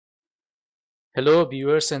Hello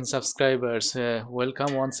viewers and subscribers,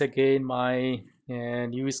 welcome once again my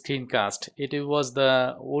new screencast. It was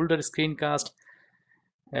the older screencast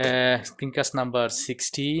number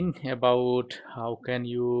 16 about how can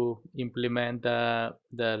you implement the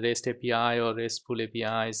REST API or RESTful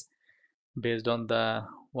APIs based on the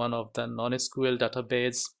one of the non-SQL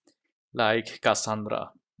database like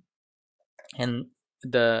Cassandra. And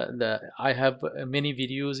the I have many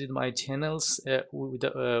videos in my channels with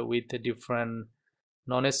the different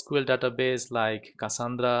non-SQL database like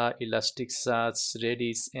Cassandra, Elasticsearch,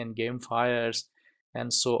 Redis, and Gamefires,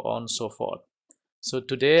 and so on and so forth. So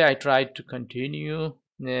today I try to continue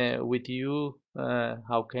with you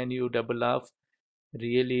how can you develop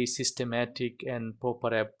really systematic and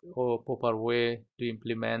proper app or proper way to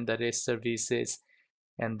implement the REST services,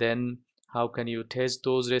 and then how can you test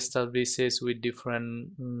those REST services with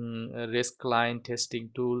different REST client testing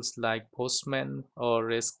tools like Postman or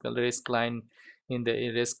REST client in the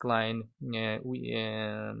REST client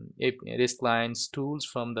REST clients tools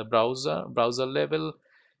from the browser level.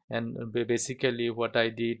 And basically what I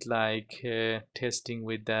did like testing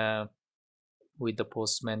with the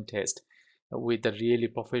Postman test with the really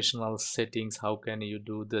professional settings. How can you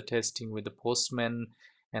do the testing with the Postman,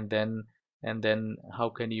 and then how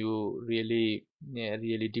can you really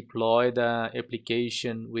deploy the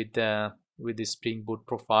application with the Spring Boot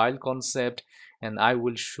profile concept. And I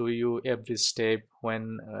will show you every step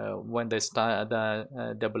when they start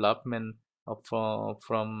the development of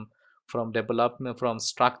from development, from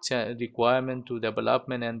structure requirement to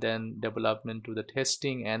development, and then development to the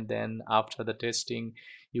testing, and then after the testing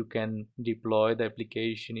you can deploy the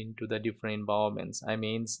application into the different environments. I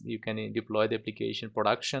mean, you can deploy the application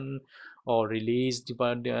production or release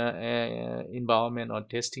environment or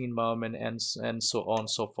testing environment, and so on and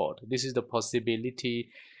so forth. This is the possibility.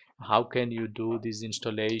 How can you do this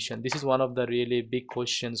installation? This is one of the really big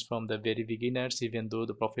questions from the very beginners, even though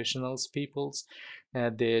the professionals peoples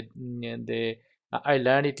they I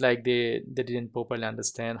learned it like they didn't properly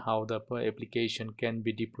understand how the application can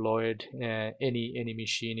be deployed any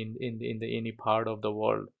machine in the any part of the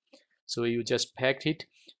world. So you just packed it.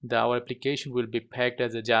 Our application will be packed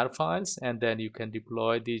as a jar files, and then you can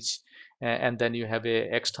deploy this. And then you have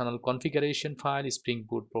a external configuration file, Spring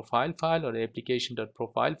Boot profile file or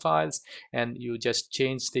application.profile files, and you just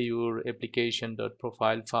change your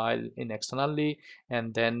application.profile file in externally,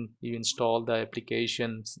 and then you install the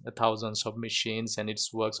applications thousands of machines, and it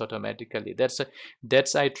works automatically. That's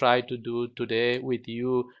I try to do today with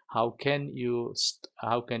you. How can you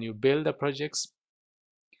build the projects,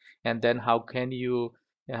 and then how can you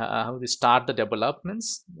how to start the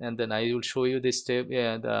developments, and then I will show you this step,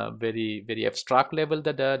 the very abstract level,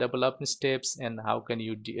 the development steps, and how can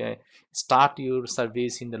you start your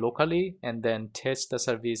service in the locally, and then test the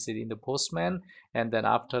service in the Postman, and then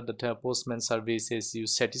after the Postman services you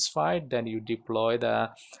satisfied, then you deploy the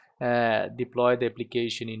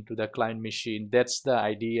application into the client machine. That's the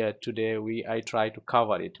idea today. I try to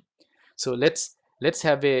cover it. So let's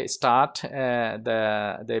have a start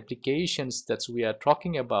the applications that we are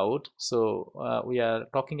talking about. So we are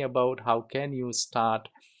talking about how can you start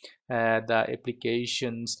the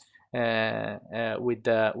applications with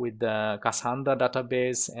the Cassandra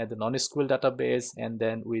database and the non-SQL database, and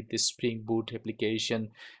then with the Spring Boot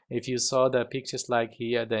application. If you saw the pictures like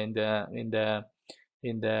here, in the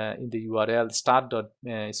URL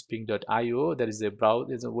start.spring.io, there is a browse,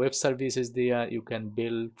 there's a web services there. You can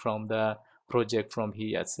build from the project from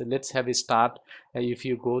here. So let's have a start. If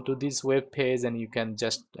you go to this web page, and you can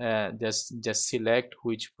just select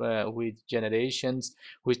which generations,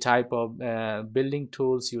 which type of building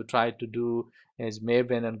tools you try to do as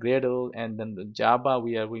Maven and Gradle, and then the Java.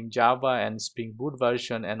 We are doing Java and Spring Boot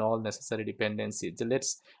version and all necessary dependencies. So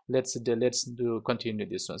let's do continue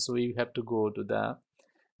this one. So you have to go to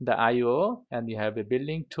the IO, and you have a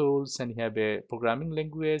building tools, and you have a programming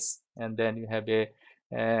language, and then you have a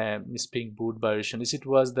Spring Boot version. This it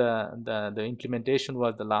was the implementation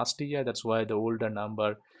was the last year. That's why the older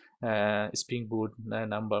number Spring Boot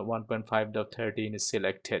number 1.5.13 is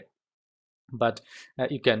selected. But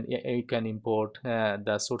you can import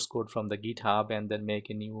the source code from the GitHub, and then make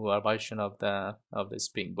a new version of the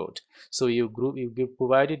Spring Boot. So you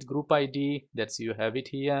provided group ID, that's you have it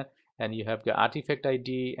here, and you have the artifact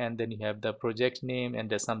ID, and then you have the project name, and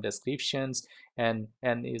there's some descriptions, and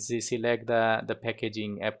is you select the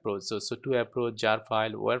packaging approach. So to approach jar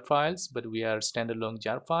file WAR files, but we are standalone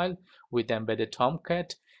jar file with embedded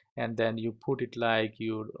Tomcat, and then you put it like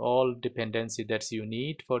your all dependency that you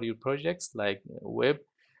need for your projects, like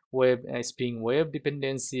Spring Web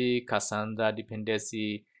dependency, Cassandra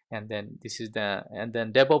dependency, and then this is the, and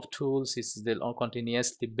then DevOps tools is they'll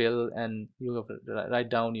continuously build, and you have to write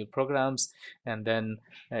down your programs, and then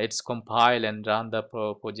it's compile and run the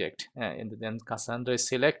project, and then Cassandra is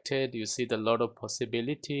selected. You see the lot of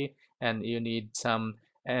possibility, and you need some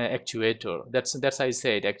actuator. That's I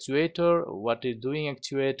said actuator. What is doing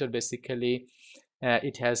actuator basically?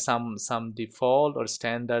 It has some default or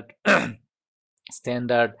standard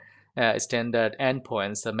standard standard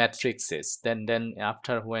endpoints, the matrices. Then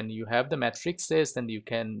after, when you have the matrices, then you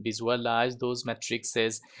can visualize those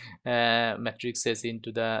matrices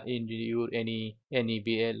into your any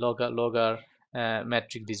logger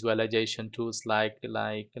metric visualization tools like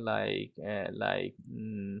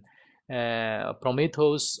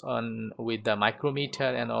Prometheus on with the micrometer,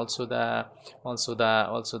 and also the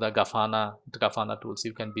Grafana tools.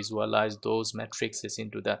 You can visualize those matrices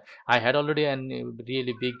into the. I had already a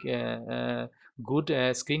really big good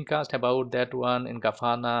screencast about that one in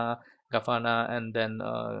Grafana, and then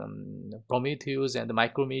Prometheus and the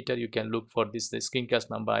micrometer. You can look for this the screencast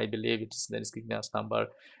number. I believe it's the screencast number.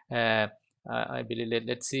 uh, I believe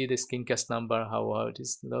let's see the screencast number, how it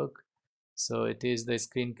is look. So it is the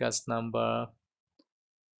screencast number.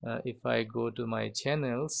 If I go to my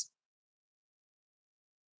channels,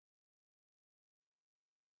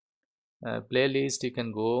 playlist, you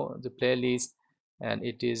can go the playlist, and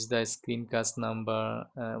it is the screencast number,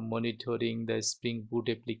 monitoring the Spring Boot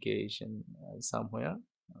application somewhere.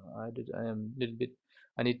 I am little bit.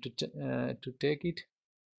 I need to take it.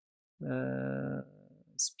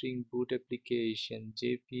 Spring Boot application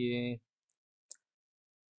JPA.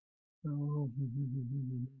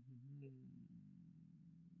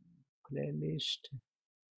 Playlist.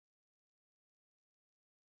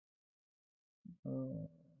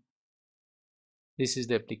 This is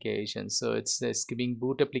the application. So it's the Spring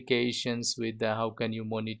Boot applications with the how can you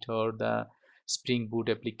monitor the Spring Boot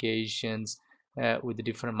applications with the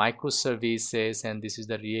different microservices, and this is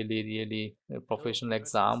the really professional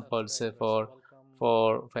examples for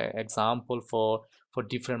example for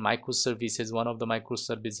different microservices. One of the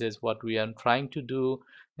microservices what we are trying to do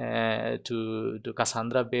to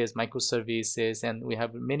Cassandra based microservices, and we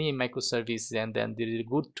have many microservices, and then there is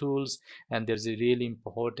good tools, and there's a really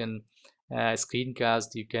important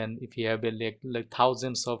screencast. You can, if you have like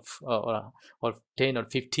thousands of or 10 or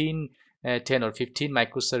 15 10 or 15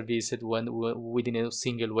 microservices within a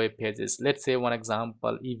single web pages. Let's say one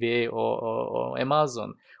example, eBay or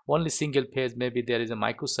Amazon, only single page, maybe there is a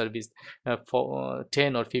microservice for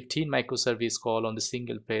 10 or 15 microservice call on the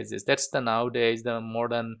single pages. That's the nowadays the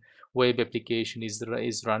modern web application is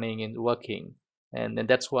running and working. And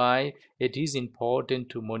that's why it is important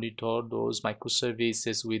to monitor those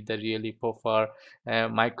microservices with the really proper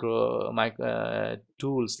micro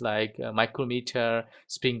tools like Micrometer,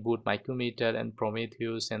 Spring Boot Micrometer, and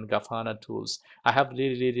Prometheus and Grafana tools. I have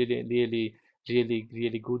really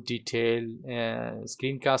good detail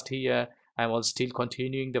screencast here. I'm also still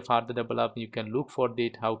continuing the further development. You can look for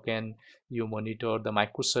it. How can you monitor the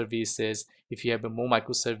microservices? If you have a more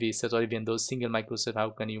microservices or even those single microservices, how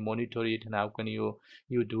can you monitor it, and how can you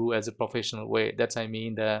do as a professional way? That's I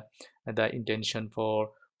mean the intention for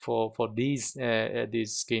these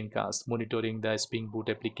screencasts, monitoring the Spring Boot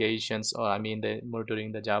applications, or I mean the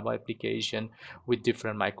monitoring the Java application with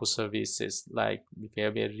different microservices. Like if you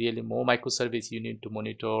have a really more microservice, you need to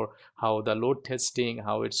monitor how the load testing,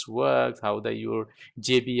 how it's works, how the your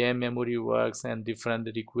JVM memory works, and different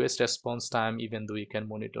request response time. Even though you can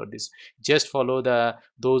monitor this, just follow the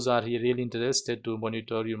those are really interested to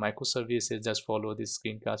monitor your microservices, just follow this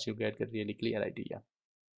screencast. You get a really clear idea.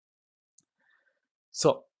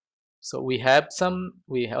 So we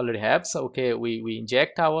already have. So okay, we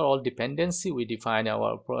inject our all dependency, we define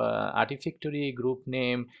our Artifactory group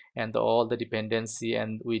name and all the dependency,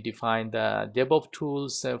 and we define the DevOps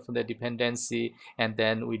tools for the dependency, and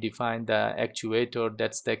then we define the actuator.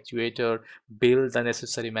 That's the actuator build the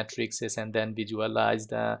necessary matrices, and then visualize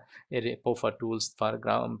the POFA tools for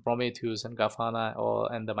Prometheus and Grafana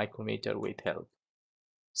and the micrometer with help.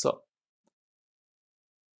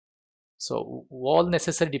 So all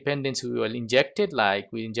necessary dependency we will injected, like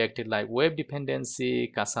we injected like web dependency,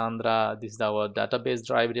 Cassandra, this is our database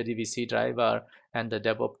driver, the DVC driver, and the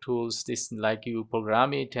DevOps tools. This like you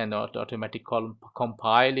program it and automatically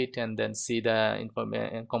compile it, and then see the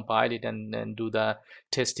information, compile it, and then do the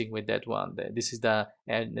testing with that one. This is the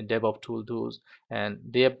DevOps tools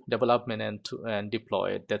and development and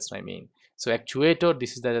deploy it. That's what I mean. So actuator,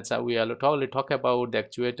 this is that's how we already talk about the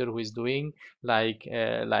actuator who is doing like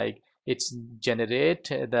it's generate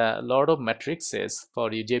the lot of matrices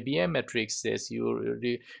for you, JVM matrices, your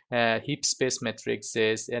heap space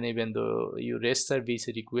matrices, and even though you REST service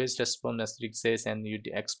request response matrices, and you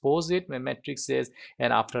expose it matrices,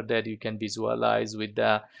 and after that you can visualize with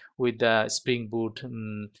the Spring Boot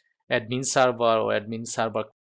admin server or admin server